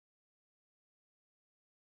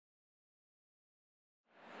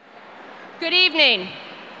Good evening.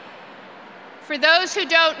 For those who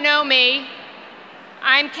don't know me,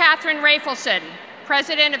 I'm Catherine Rafelson,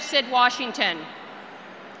 President of SID-Washington.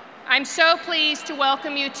 I'm so pleased to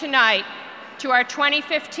welcome you tonight to our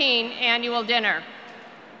 2015 annual dinner.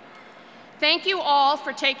 Thank you all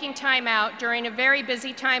for taking time out during a very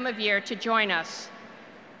busy time of year to join us.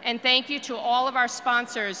 And thank you to all of our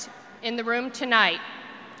sponsors in the room tonight.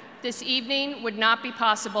 This evening would not be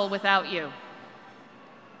possible without you.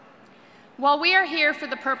 While we are here for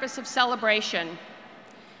the purpose of celebration,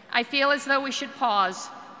 I feel as though we should pause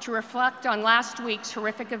to reflect on last week's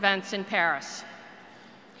horrific events in Paris.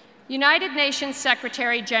 United Nations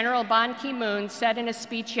Secretary General Ban Ki-moon said in a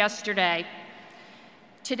speech yesterday,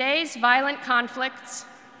 "Today's violent conflicts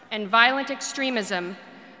and violent extremism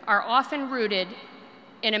are often rooted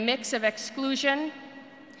in a mix of exclusion,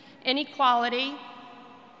 inequality,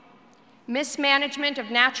 mismanagement of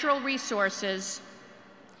natural resources,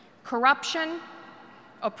 corruption,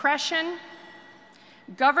 oppression,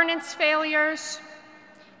 governance failures,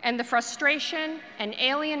 and the frustration and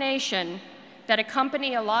alienation that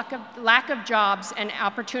accompany a lack of jobs and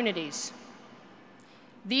opportunities.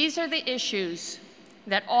 These are the issues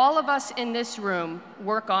that all of us in this room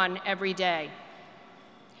work on every day.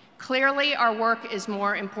 Clearly, our work is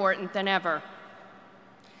more important than ever.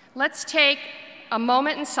 Let's take a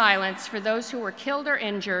moment in silence for those who were killed or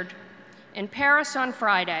injured in Paris on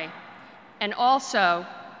Friday, and also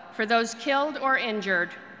for those killed or injured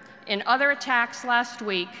in other attacks last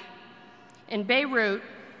week in Beirut,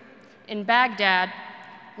 in Baghdad,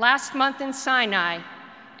 last month in Sinai,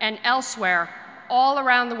 and elsewhere all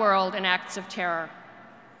around the world in acts of terror.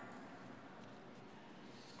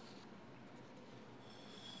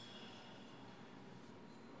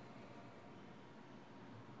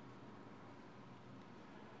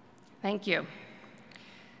 Thank you.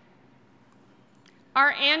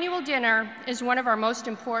 Our annual dinner is one of our most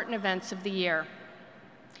important events of the year.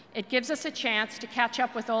 It gives us a chance to catch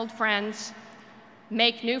up with old friends,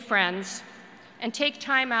 make new friends, and take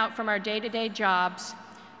time out from our day-to-day jobs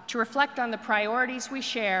to reflect on the priorities we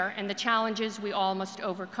share and the challenges we all must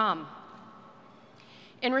overcome.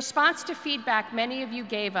 In response to feedback many of you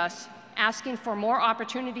gave us asking for more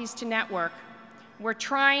opportunities to network, we're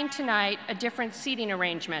trying tonight a different seating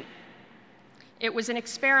arrangement. It was an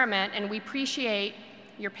experiment, and we appreciate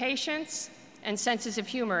your patience and senses of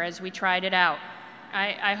humor as we tried it out.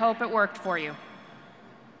 I hope it worked for you.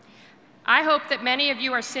 I hope that many of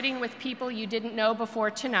you are sitting with people you didn't know before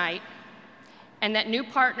tonight, and that new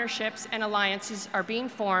partnerships and alliances are being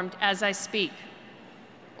formed as I speak,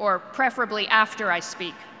 or preferably after I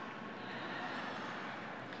speak.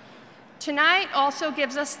 Tonight also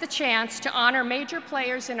gives us the chance to honor major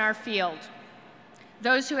players in our field,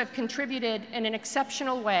 those who have contributed in an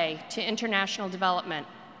exceptional way to international development.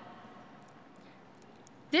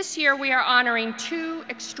 This year, we are honoring two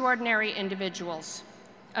extraordinary individuals,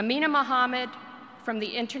 Amina Mohammed from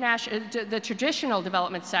the traditional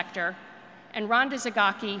development sector, and Rhonda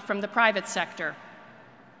Zygocki from the private sector.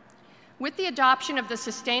 With the adoption of the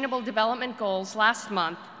Sustainable Development Goals last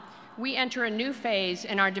month, we enter a new phase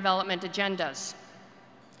in our development agendas.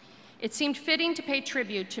 It seemed fitting to pay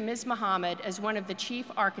tribute to Ms. Mohammed as one of the chief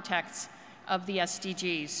architects of the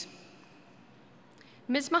SDGs.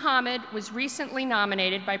 Ms. Mohammed was recently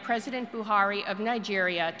nominated by President Buhari of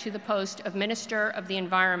Nigeria to the post of Minister of the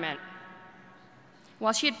Environment.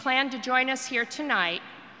 While she had planned to join us here tonight,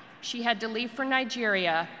 she had to leave for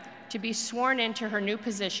Nigeria to be sworn into her new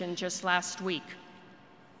position just last week.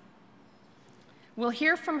 We'll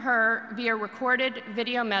hear from her via recorded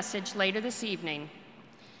video message later this evening.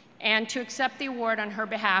 And to accept the award on her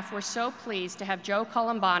behalf, we're so pleased to have Joe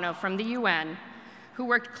Colombano from the UN, who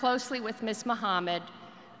worked closely with Ms. Mohammed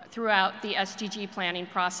throughout the SDG planning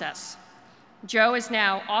process. Joe is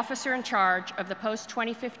now officer in charge of the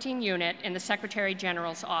post-2015 unit in the Secretary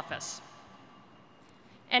General's office.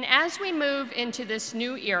 And as we move into this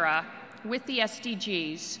new era with the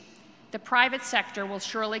SDGs, the private sector will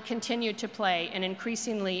surely continue to play an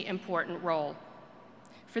increasingly important role.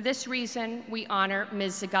 For this reason, we honor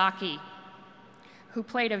Ms. Zygocki, who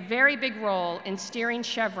played a very big role in steering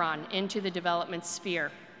Chevron into the development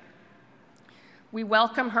sphere. We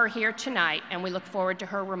welcome her here tonight, and we look forward to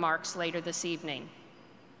her remarks later this evening.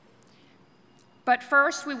 But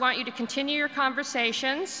first, we want you to continue your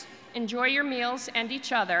conversations, enjoy your meals and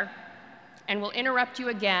each other, and we'll interrupt you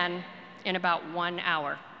again in about 1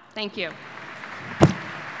 hour. Thank you.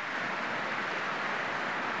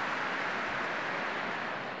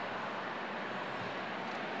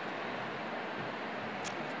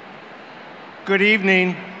 Good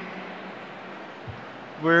evening.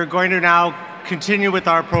 We're going to now continue with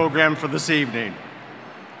our program for this evening.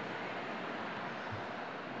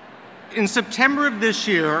 In September of this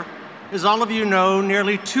year, as all of you know,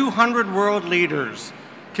 nearly 200 world leaders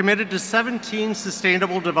committed to 17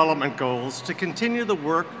 Sustainable Development Goals to continue the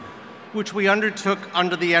work which we undertook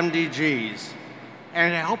under the MDGs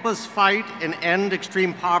and to help us fight and end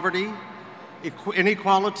extreme poverty,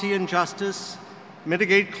 inequality and justice,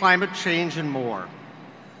 mitigate climate change, and more.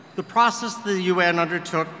 The process the UN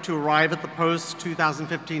undertook to arrive at the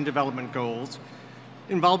post-2015 development goals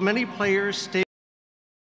involved many players,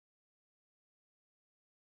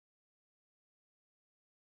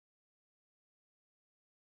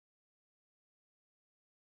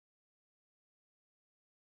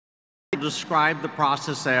 describe the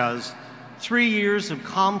process as 3 years of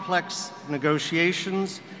complex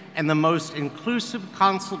negotiations and the most inclusive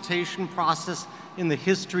consultation process in the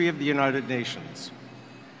history of the United Nations.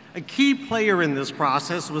 A key player in this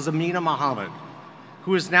process was Amina Mohammed,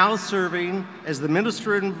 who is now serving as the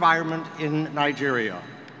Minister of Environment in Nigeria.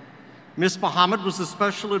 Ms. Mohammed was the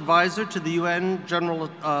Special Advisor to the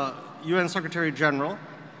UN Secretary General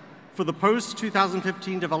for the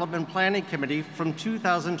post-2015 Development Planning Committee from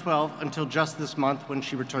 2012 until just this month when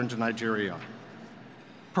she returned to Nigeria.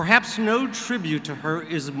 Perhaps no tribute to her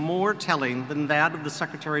is more telling than that of the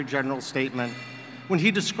Secretary General's statement when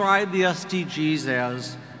he described the SDGs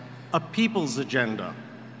as a people's agenda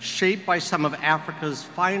shaped by some of Africa's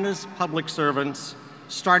finest public servants,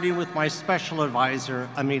 starting with my special advisor,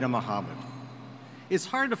 Amina Mohammed. It's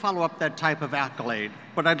hard to follow up that type of accolade,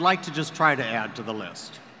 but I'd like to just try to add to the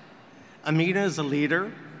list. Amina is a leader,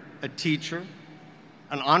 a teacher,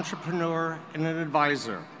 an entrepreneur, and an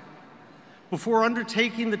advisor. Before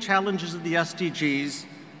undertaking the challenges of the SDGs,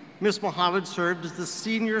 Ms. Mohammed served as the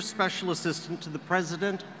Senior Special Assistant to the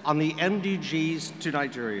President on the MDGs to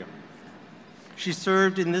Nigeria. She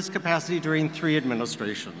served in this capacity during 3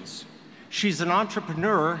 administrations. She's an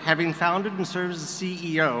entrepreneur, having founded and served as the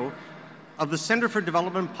CEO of the Center for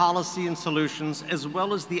Development Policy and Solutions, as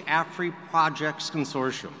well as the AFRI Projects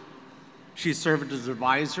Consortium. She served as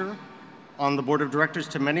advisor on the board of directors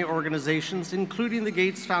to many organizations, including the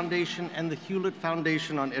Gates Foundation and the Hewlett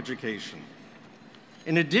Foundation on Education.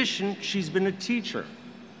 In addition, she's been a teacher.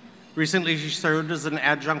 Recently, she served as an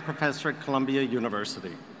adjunct professor at Columbia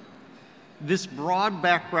University. This broad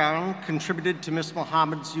background contributed to Ms.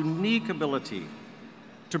 Mohammed's unique ability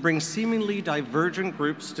to bring seemingly divergent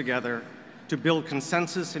groups together to build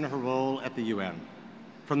consensus in her role at the UN.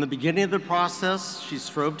 From the beginning of the process, she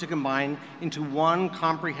strove to combine into one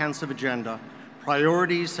comprehensive agenda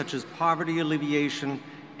priorities such as poverty alleviation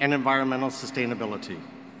and environmental sustainability.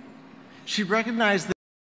 She recognized that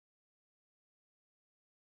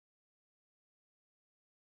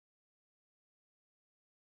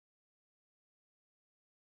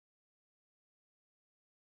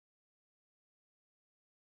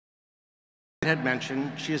I had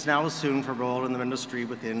mentioned, she has now assumed her role in the ministry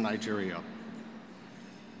within Nigeria.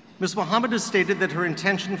 Ms. Mohammed has stated that her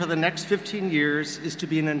intention for the next 15 years is to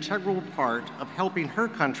be an integral part of helping her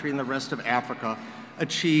country and the rest of Africa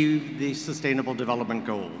achieve the Sustainable Development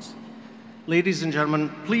Goals. Ladies and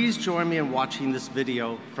gentlemen, please join me in watching this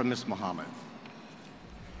video from Ms. Mohammed.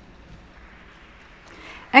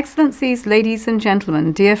 Excellencies, ladies and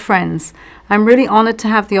gentlemen, dear friends, I'm really honored to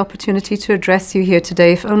have the opportunity to address you here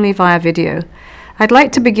today, if only via video. I'd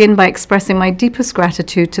like to begin by expressing my deepest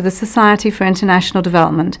gratitude to the Society for International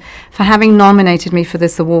Development for having nominated me for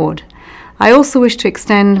this award. I also wish to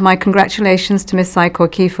extend my congratulations to Ms.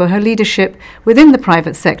 Zygocki for her leadership within the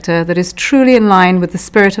private sector that is truly in line with the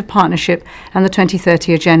spirit of partnership and the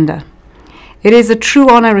 2030 Agenda. It is a true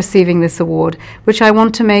honor receiving this award, which I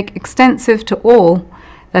want to make extensive to all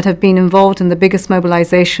that have been involved in the biggest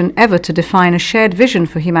mobilization ever to define a shared vision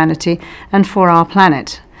for humanity and for our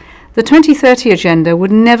planet. The 2030 Agenda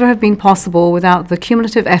would never have been possible without the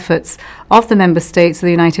cumulative efforts of the member states of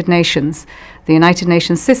the United Nations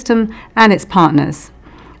system, and its partners.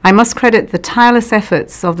 I must credit the tireless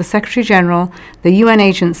efforts of the Secretary General, the UN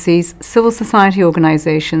agencies, civil society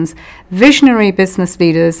organizations, visionary business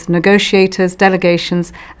leaders, negotiators,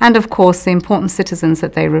 delegations, and of course the important citizens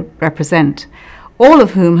that they represent, all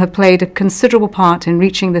of whom have played a considerable part in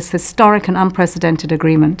reaching this historic and unprecedented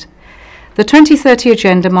agreement. The 2030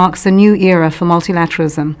 Agenda marks a new era for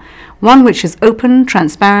multilateralism, one which is open,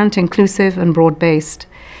 transparent, inclusive, and broad-based.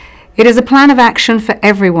 It is a plan of action for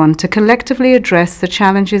everyone to collectively address the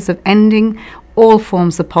challenges of ending all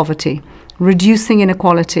forms of poverty, reducing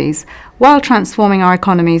inequalities, while transforming our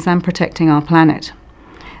economies and protecting our planet.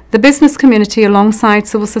 The business community, alongside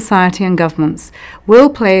civil society and governments, will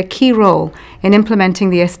play a key role in implementing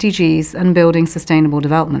the SDGs and building sustainable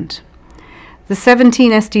development. The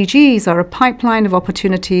 17 SDGs are a pipeline of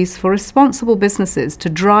opportunities for responsible businesses to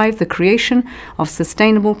drive the creation of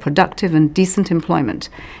sustainable, productive and decent employment,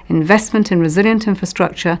 investment in resilient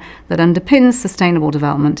infrastructure that underpins sustainable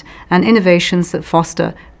development, and innovations that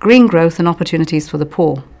foster green growth and opportunities for the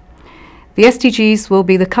poor. The SDGs will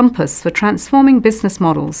be the compass for transforming business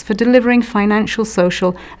models for delivering financial,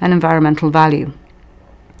 social and environmental value.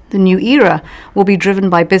 The new era will be driven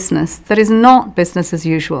by business that is not business as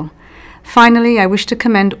usual. Finally, I wish to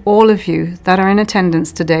commend all of you that are in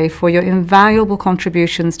attendance today for your invaluable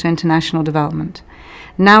contributions to international development.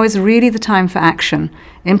 Now is really the time for action,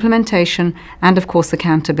 implementation, and of course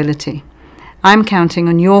accountability. I'm counting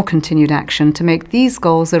on your continued action to make these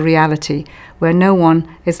goals a reality where no one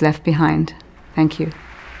is left behind. Thank you.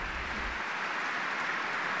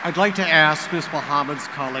 I'd like to ask Ms. Mohammed's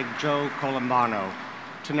colleague, Joe Colombano,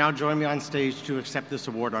 to now join me on stage to accept this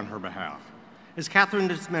award on her behalf. As Catherine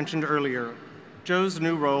just mentioned earlier, Joe's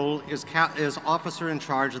new role is officer in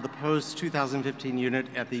charge of the post-2015 unit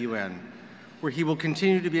at the UN, where he will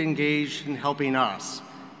continue to be engaged in helping us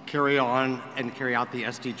carry on and carry out the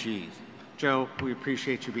SDGs. Joe, we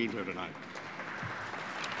appreciate you being here tonight.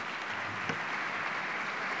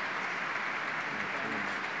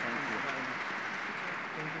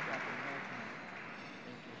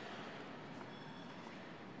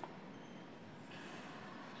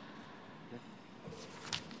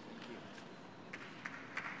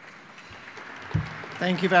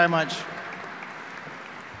 Thank you very much.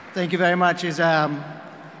 Thank you very much. It's a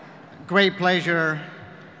great pleasure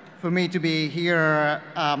for me to be here.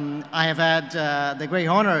 I have had the great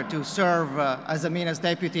honor to serve as Amina's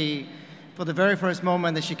deputy for the very first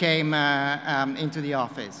moment that she came into the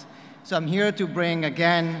office. So I'm here to bring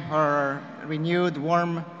again her renewed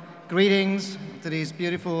warm greetings to this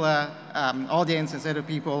beautiful audience and set of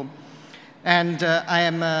people. And I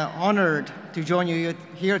am honored to join you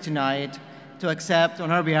here tonight to accept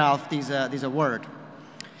on her behalf this award.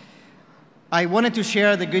 I wanted to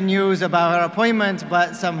share the good news about her appointment,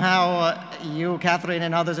 but somehow you, Catherine,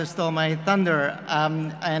 and others have stolen my thunder.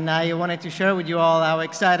 And I wanted to share with you all how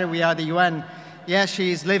excited we are at the UN. Yes,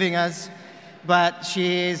 she is leaving us, but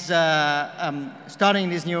she is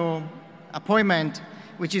starting this new appointment,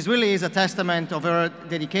 which really is a testament of her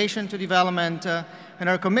dedication to development and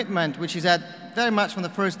her commitment, which is very much from the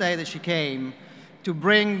first day that she came, to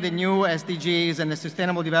bring the new SDGs and the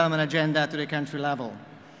Sustainable Development Agenda to the country level.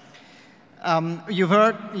 You've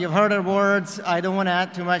heard her words. I don't want to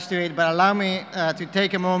add too much to it, but allow me to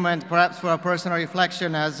take a moment, perhaps for a personal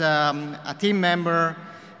reflection as a team member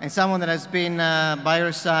and someone that has been by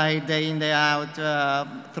her side day in, day out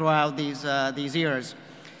throughout these years.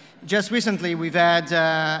 Just recently, we've had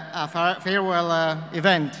a farewell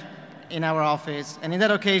event in our office, and in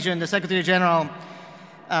that occasion, the Secretary General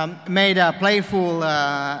made a playful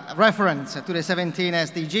reference to the 17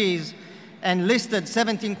 SDGs and listed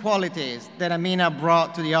 17 qualities that Amina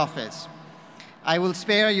brought to the office. I will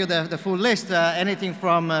spare you the full list. Anything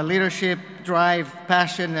from leadership, drive,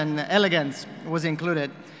 passion, and elegance was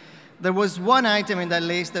included. There was one item in that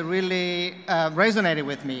list that really resonated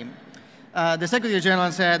with me. The Secretary General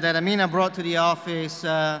said that Amina brought to the office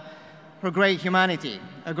her great humanity,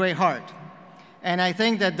 a great heart. And I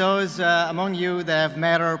think that those among you that have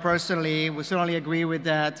met her personally will certainly agree with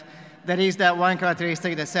that. That is that one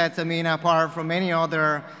characteristic that sets Amina apart from many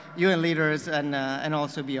other UN leaders and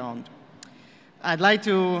also beyond. I'd like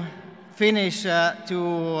to finish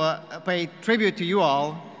to pay tribute to you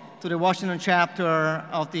all, to the Washington chapter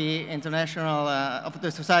of the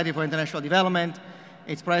Society for International Development,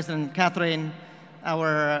 its president, Catherine,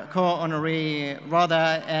 our co-honoree,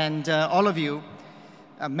 Rhonda, and all of you,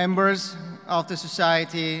 members of the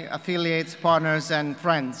society, affiliates, partners, and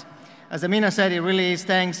friends. As Amina said, it really is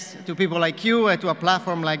thanks to people like you and to a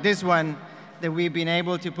platform like this one that we've been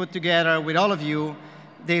able to put together with all of you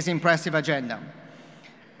this impressive agenda.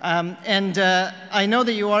 I know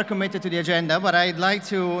that you are committed to the agenda, but I'd like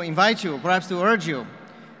to invite you, perhaps to urge you,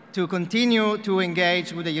 to continue to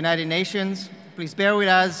engage with the United Nations. Please bear with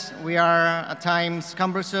us. We are at times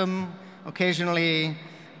cumbersome, occasionally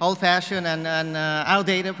old-fashioned and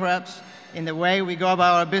outdated, perhaps, in the way we go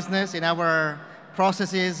about our business, in our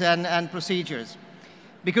processes and procedures.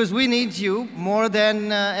 Because we need you more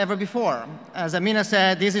than ever before. As Amina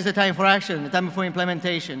said, this is the time for action, the time for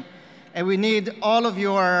implementation. And we need all of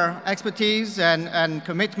your expertise and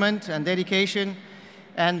commitment and dedication.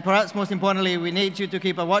 And perhaps most importantly, we need you to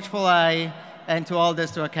keep a watchful eye and to hold this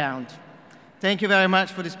to account. Thank you very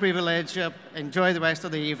much for this privilege. Enjoy the rest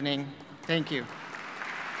of the evening. Thank you.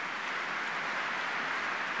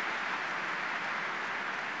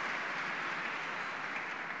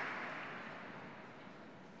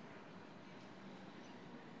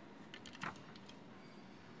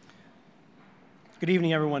 Good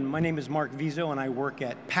evening, everyone. My name is Mark Vizo, and I work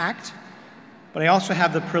at PACT, but I also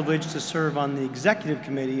have the privilege to serve on the executive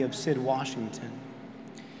committee of SID-Washington.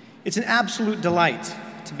 It's an absolute delight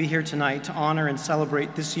to be here tonight to honor and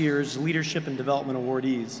celebrate this year's Leadership and Development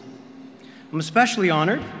awardees. I'm especially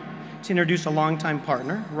honored to introduce a longtime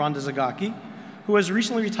partner, Rhonda Zygocki, who has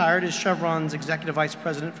recently retired as Chevron's Executive Vice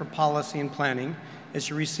President for Policy and Planning as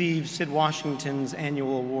she receives SID-Washington's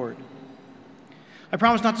annual award. I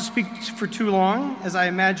promise not to speak for too long, as I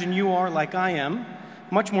imagine you are, like I am,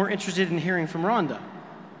 much more interested in hearing from Rhonda.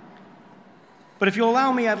 But if you'll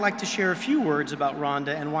allow me, I'd like to share a few words about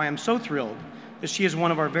Rhonda and why I'm so thrilled that she is one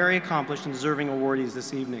of our very accomplished and deserving awardees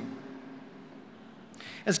this evening.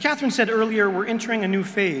 As Catherine said earlier, we're entering a new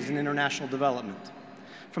phase in international development.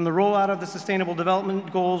 From the rollout of the Sustainable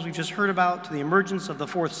Development Goals we've just heard about to the emergence of the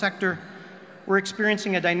fourth sector, we're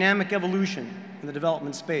experiencing a dynamic evolution in the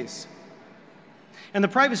development space. And the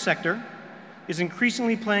private sector is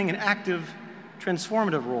increasingly playing an active,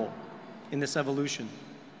 transformative role in this evolution.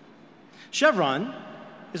 Chevron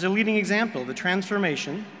is a leading example of the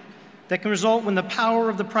transformation that can result when the power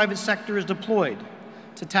of the private sector is deployed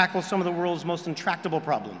to tackle some of the world's most intractable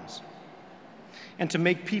problems and to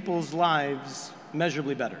make people's lives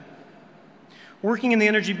measurably better. Working in the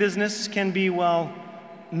energy business can be, well,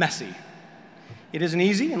 messy. It isn't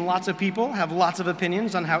easy, and lots of people have lots of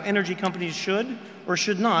opinions on how energy companies should or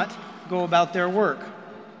should not go about their work.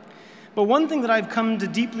 But one thing that I've come to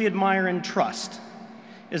deeply admire and trust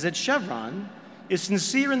is that Chevron is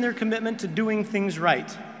sincere in their commitment to doing things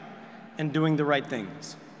right and doing the right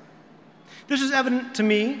things. This was evident to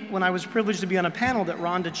me when I was privileged to be on a panel that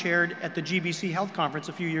Rhonda chaired at the GBC Health Conference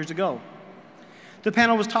a few years ago. The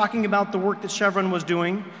panel was talking about the work that Chevron was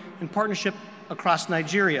doing in partnership across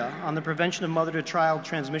Nigeria on the prevention of mother-to-child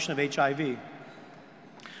transmission of HIV.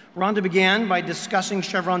 Rhonda began by discussing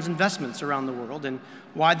Chevron's investments around the world and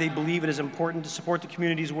why they believe it is important to support the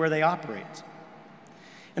communities where they operate.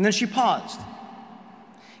 And then she paused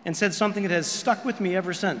and said something that has stuck with me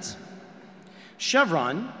ever since.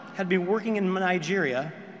 Chevron had been working in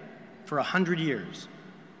Nigeria for 100 years.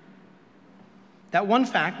 That one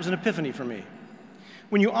fact was an epiphany for me.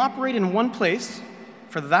 When you operate in one place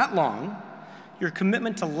for that long, your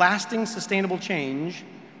commitment to lasting, sustainable change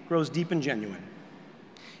grows deep and genuine.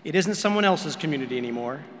 It isn't someone else's community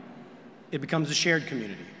anymore. It becomes a shared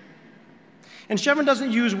community. And Chevron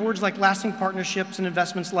doesn't use words like lasting partnerships and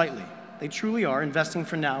investments lightly. They truly are investing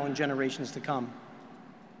for now and generations to come.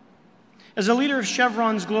 As a leader of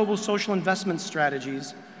Chevron's global social investment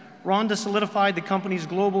strategies, Rhonda solidified the company's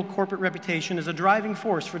global corporate reputation as a driving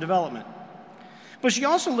force for development. But she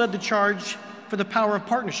also led the charge for the power of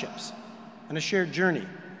partnerships and a shared journey.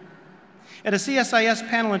 At a CSIS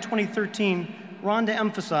panel in 2013, Rhonda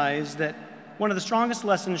emphasized that one of the strongest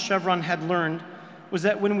lessons Chevron had learned was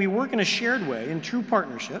that when we work in a shared way, in true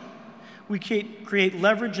partnership, we create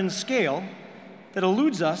leverage and scale that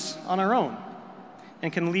eludes us on our own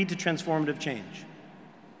and can lead to transformative change.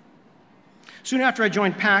 Soon after I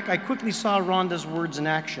joined PAC, I quickly saw Rhonda's words in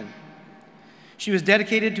action. She was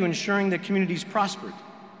dedicated to ensuring that communities prospered,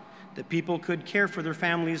 that people could care for their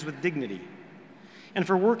families with dignity, and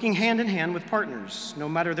for working hand in hand with partners, no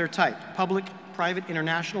matter their type, public, private,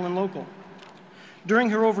 international, and local. During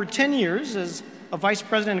her over 10 years as a vice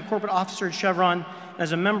president and corporate officer at Chevron, and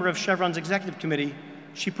as a member of Chevron's executive committee,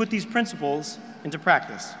 she put these principles into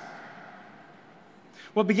practice.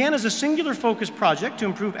 What began as a singular focused project to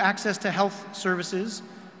improve access to health services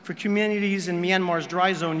for communities in Myanmar's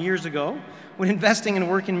dry zone years ago, when investing in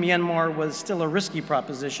work in Myanmar was still a risky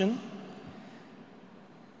proposition,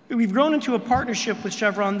 we've grown into a partnership with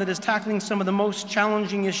Chevron that is tackling some of the most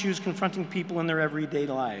challenging issues confronting people in their everyday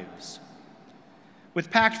lives.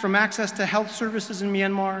 With PACT, from access to health services in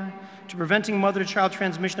Myanmar, to preventing mother-to-child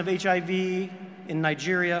transmission of HIV in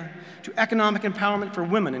Nigeria, to economic empowerment for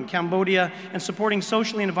women in Cambodia, and supporting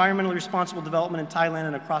socially and environmentally responsible development in Thailand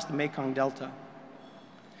and across the Mekong Delta.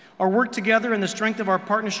 Our work together and the strength of our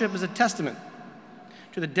partnership is a testament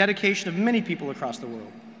to the dedication of many people across the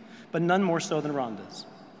world, but none more so than Rhonda's.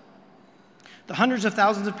 The hundreds of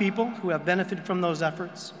thousands of people who have benefited from those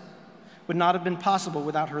efforts would not have been possible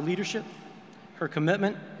without her leadership, her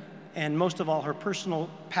commitment, and most of all, her personal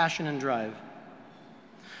passion and drive.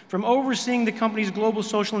 From overseeing the company's global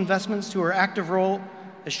social investments to her active role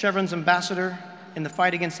as Chevron's ambassador in the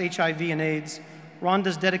fight against HIV and AIDS,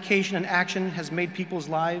 Rhonda's dedication and action has made people's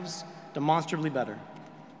lives demonstrably better.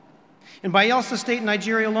 In Bayelsa State,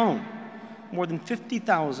 Nigeria alone, more than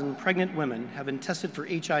 50,000 pregnant women have been tested for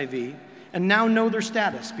HIV and now know their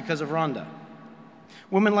status because of Rhonda.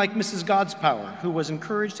 Women like Mrs. Godspower, who was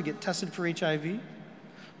encouraged to get tested for HIV,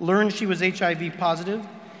 learned she was HIV positive,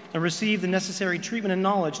 and received the necessary treatment and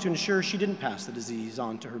knowledge to ensure she didn't pass the disease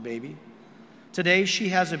on to her baby. Today, she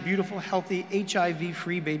has a beautiful, healthy,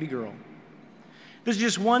 HIV-free baby girl. This is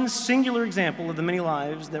just one singular example of the many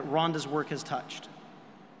lives that Rhonda's work has touched.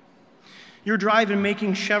 Your drive in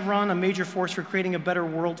making Chevron a major force for creating a better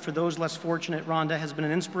world for those less fortunate, Rhonda, has been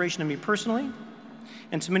an inspiration to me personally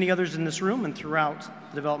and to many others in this room and throughout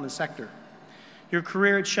the development sector. Your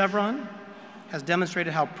career at Chevron has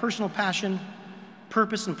demonstrated how personal passion,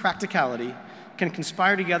 purpose, and practicality can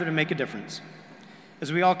conspire together to make a difference.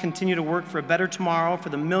 As we all continue to work for a better tomorrow for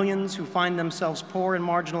the millions who find themselves poor and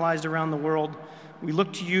marginalized around the world, we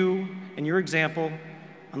look to you and your example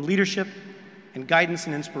on leadership and guidance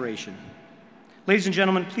and inspiration. Ladies and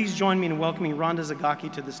gentlemen, please join me in welcoming Rhonda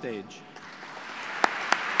Zygocki to the stage.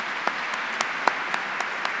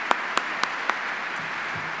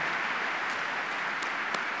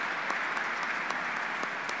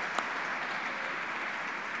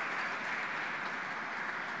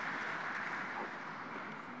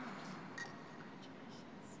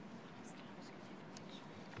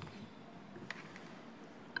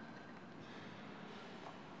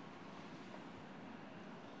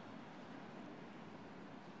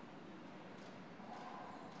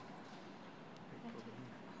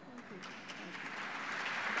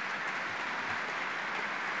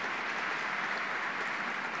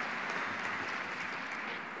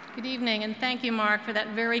 Good evening, and thank you, Mark, for that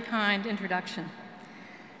very kind introduction.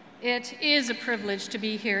 It is a privilege to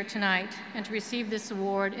be here tonight and to receive this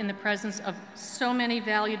award in the presence of so many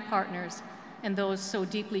valued partners and those so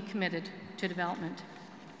deeply committed to development.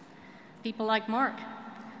 People like Mark,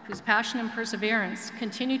 whose passion and perseverance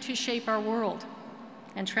continue to shape our world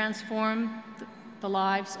and transform the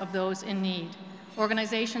lives of those in need.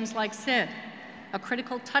 Organizations like SID, a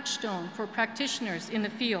critical touchstone for practitioners in the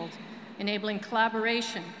field, enabling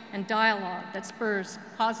collaboration and dialogue that spurs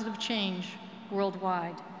positive change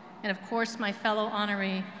worldwide. And of course, my fellow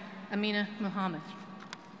honoree, Amina Mohammed.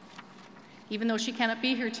 Even though she cannot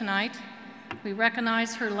be here tonight, we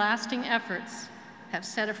recognize her lasting efforts have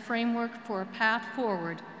set a framework for a path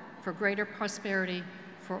forward for greater prosperity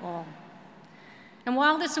for all. And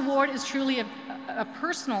while this award is truly a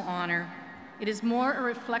personal honor, it is more a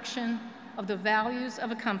reflection of the values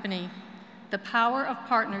of a company, the power of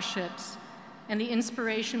partnerships, and the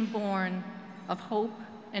inspiration born of hope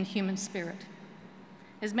and human spirit.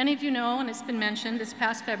 As many of you know, and it's been mentioned, this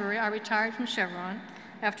past February, I retired from Chevron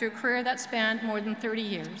after a career that spanned more than 30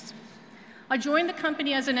 years. I joined the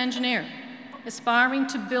company as an engineer, aspiring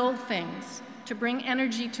to build things, to bring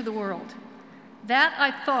energy to the world. That,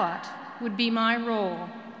 I thought, would be my role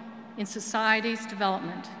in society's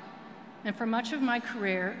development. And for much of my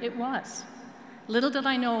career, it was. Little did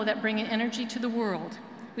I know that bringing energy to the world,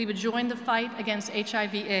 we would join the fight against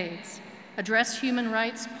HIV/AIDS, address human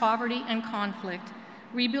rights, poverty, and conflict,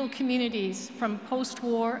 rebuild communities from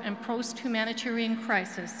post-war and post-humanitarian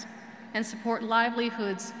crisis, and support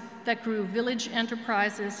livelihoods that grew village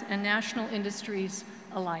enterprises and national industries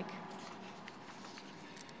alike.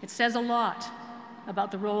 It says a lot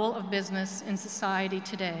about the role of business in society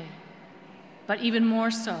today, but even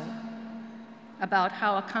more so about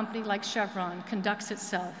how a company like Chevron conducts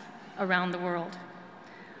itself around the world.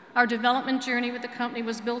 Our development journey with the company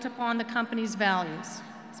was built upon the company's values,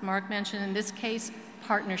 as Mark mentioned, in this case,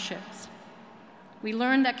 partnerships. We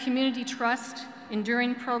learned that community trust,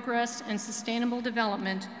 enduring progress, and sustainable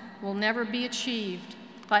development will never be achieved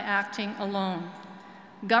by acting alone.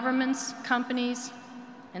 Governments, companies,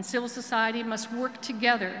 and civil society must work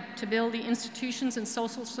together to build the institutions and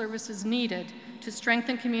social services needed to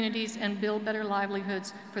strengthen communities and build better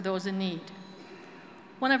livelihoods for those in need.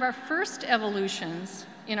 One of our first evolutions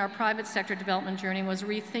in our private sector development journey was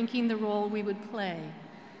rethinking the role we would play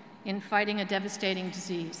in fighting a devastating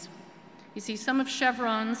disease. You see, some of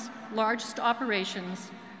Chevron's largest operations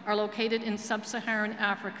are located in sub-Saharan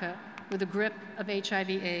Africa, where the grip of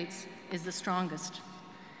HIV/AIDS is the strongest.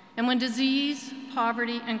 And when disease,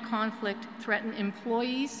 poverty, and conflict threaten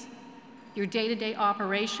employees, your day-to-day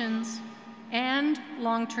operations, and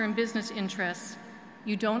long-term business interests,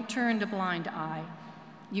 you don't turn a blind eye,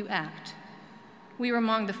 you act. We were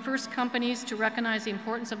among the first companies to recognize the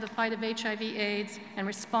importance of the fight of HIV/AIDS and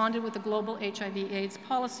responded with a global HIV/AIDS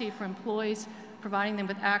policy for employees, providing them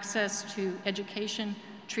with access to education,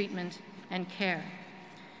 treatment, and care.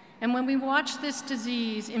 And when we watch this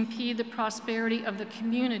disease impede the prosperity of the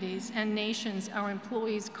communities and nations our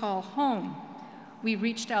employees call home, we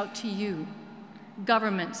reached out to you,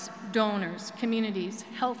 governments, donors, communities,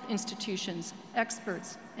 health institutions,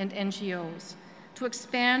 experts, and NGOs, to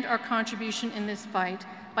expand our contribution in this fight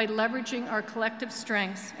by leveraging our collective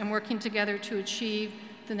strengths and working together to achieve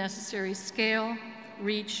the necessary scale,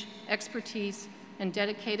 reach, expertise, and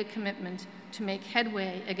dedicated commitment to make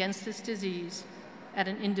headway against this disease at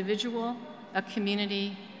an individual, a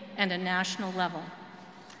community, and a national level.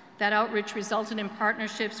 That outreach resulted in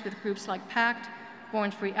partnerships with groups like PACT,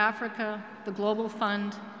 Born Free Africa, the Global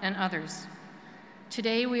Fund, and others.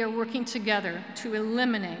 Today, we are working together to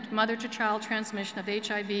eliminate mother-to-child transmission of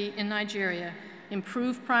HIV in Nigeria,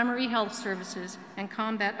 improve primary health services, and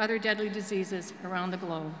combat other deadly diseases around the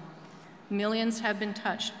globe. Millions have been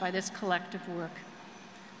touched by this collective work.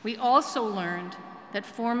 We also learned that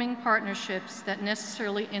forming partnerships that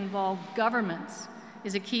necessarily involve governments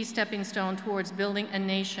is a key stepping stone towards building a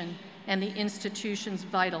nation and the institutions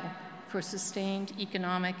vital for sustained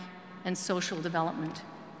economic and social development.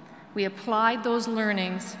 We applied those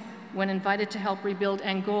learnings when invited to help rebuild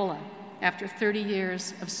Angola after 30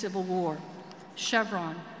 years of civil war.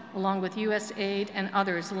 Chevron, along with USAID and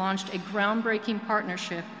others, launched a groundbreaking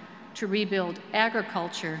partnership to rebuild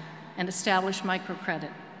agriculture and establish microcredit.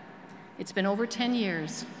 It's been over 10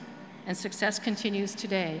 years, and success continues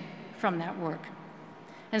today from that work.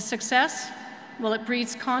 And success, well, it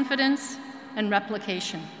breeds confidence and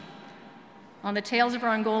replication. On the tails of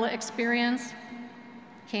our Angola experience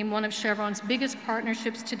came one of Chevron's biggest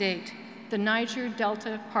partnerships to date, the Niger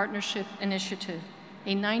Delta Partnership Initiative,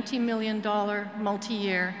 a $90 million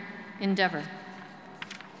multi-year endeavor.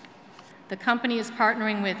 The company is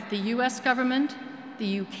partnering with the US government,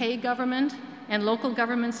 the UK government, and local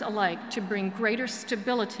governments alike to bring greater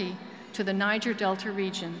stability to the Niger Delta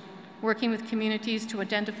region, working with communities to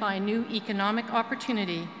identify new economic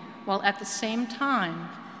opportunity while at the same time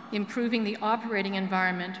improving the operating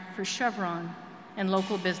environment for Chevron and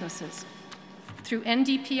local businesses. Through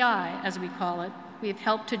NDPI, as we call it, we have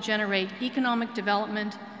helped to generate economic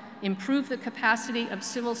development, improve the capacity of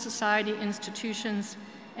civil society institutions,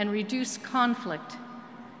 and reduce conflict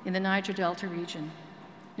in the Niger Delta region.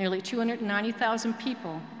 Nearly 290,000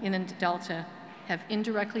 people in the Delta have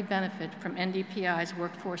indirectly benefited from NDPI's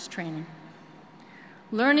workforce training.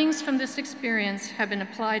 Learnings from this experience have been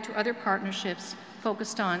applied to other partnerships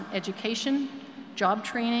focused on education, job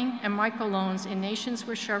training, and microloans in nations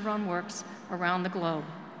where Chevron works around the globe.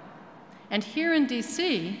 And here in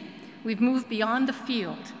DC, we've moved beyond the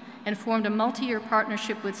field and formed a multi-year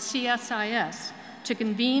partnership with CSIS to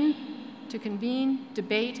convene,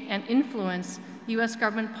 debate, and influence US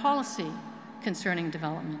government policy concerning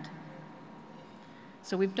development.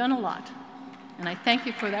 So we've done a lot, and I thank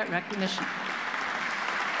you for that recognition.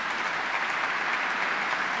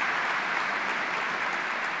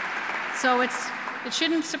 So it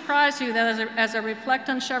shouldn't surprise you that as I reflect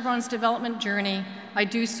on Chevron's development journey, I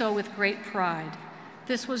do so with great pride.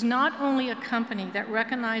 This was not only a company that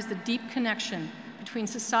recognized the deep connection between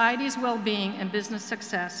society's well-being and business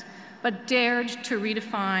success, but dared to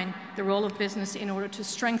redefine the role of business in order to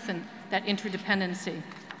strengthen that interdependency.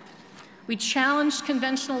 We challenged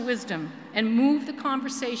conventional wisdom and moved the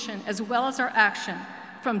conversation as well as our action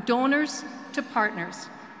from donors to partners,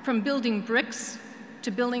 from building bricks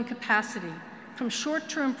to building capacity, from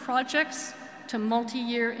short-term projects to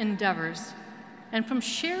multi-year endeavors, and from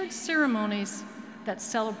shared ceremonies that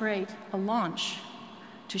celebrate a launch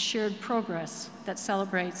to shared progress that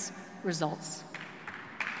celebrates results.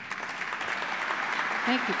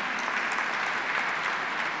 Thank you.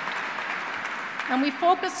 And we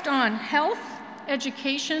focused on health,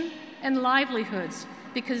 education, and livelihoods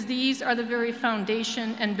because these are the very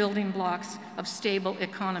foundation and building blocks of stable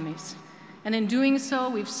economies. And in doing so,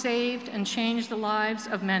 we've saved and changed the lives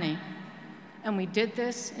of many. And we did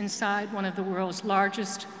this inside one of the world's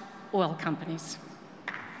largest oil companies.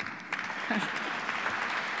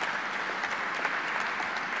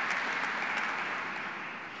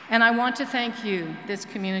 And I want to thank you, this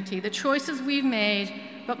community. The choices we've made,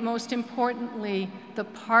 but most importantly, the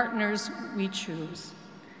partners we choose,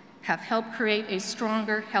 have helped create a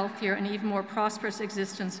stronger, healthier, and even more prosperous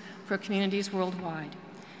existence for communities worldwide.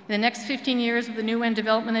 In the next 15 years of the new UN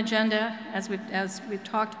Development Agenda, as we've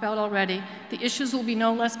talked about already, the issues will be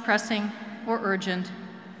no less pressing or urgent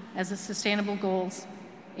as the sustainable goals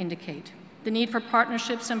indicate. The need for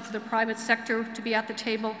partnerships and for the private sector to be at the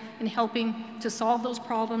table in helping to solve those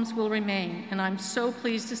problems will remain, and I'm so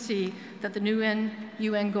pleased to see that the new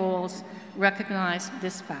UN goals recognize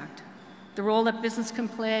this fact. The role that business can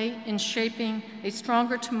play in shaping a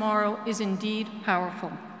stronger tomorrow is indeed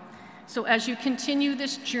powerful. So as you continue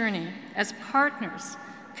this journey as partners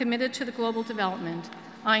committed to the global development,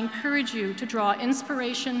 I encourage you to draw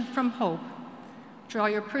inspiration from hope, draw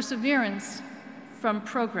your perseverance from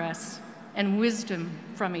progress, and wisdom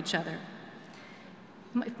from each other.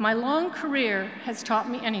 If my long career has taught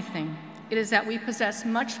me anything, it is that we possess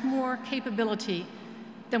much more capability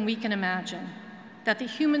than we can imagine, that the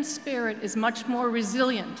human spirit is much more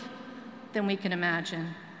resilient than we can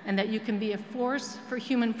imagine, and that you can be a force for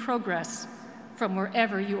human progress from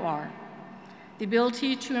wherever you are. The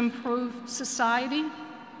ability to improve society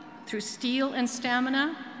through steel and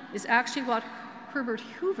stamina is actually what Herbert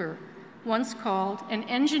Hoover once called an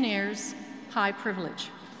engineer's high privilege.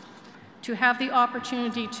 To have the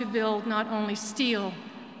opportunity to build not only steel,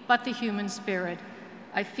 but the human spirit,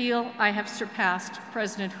 I feel I have surpassed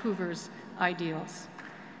President Hoover's ideals.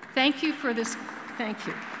 Thank you for this, thank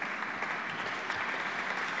you.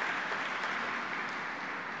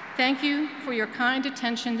 Thank you for your kind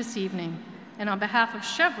attention this evening. And on behalf of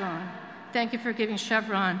Chevron, thank you for giving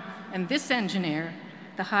Chevron and this engineer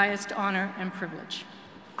the highest honor and privilege.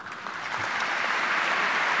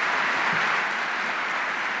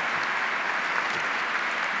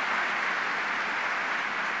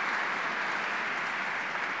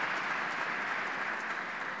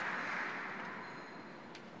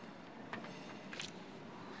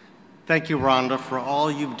 Thank you, Rhonda, for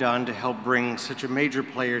all you've done to help bring such a major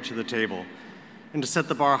player to the table and to set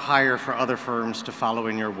the bar higher for other firms to follow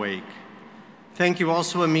in your wake. Thank you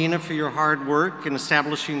also, Amina, for your hard work in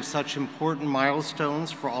establishing such important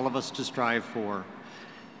milestones for all of us to strive for.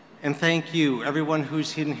 And thank you, everyone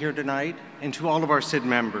who's in here tonight, and to all of our SID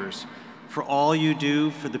members, for all you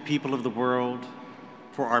do for the people of the world,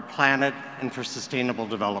 for our planet, and for sustainable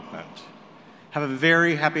development. Have a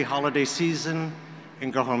very happy holiday season,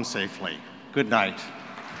 and go home safely. Good night.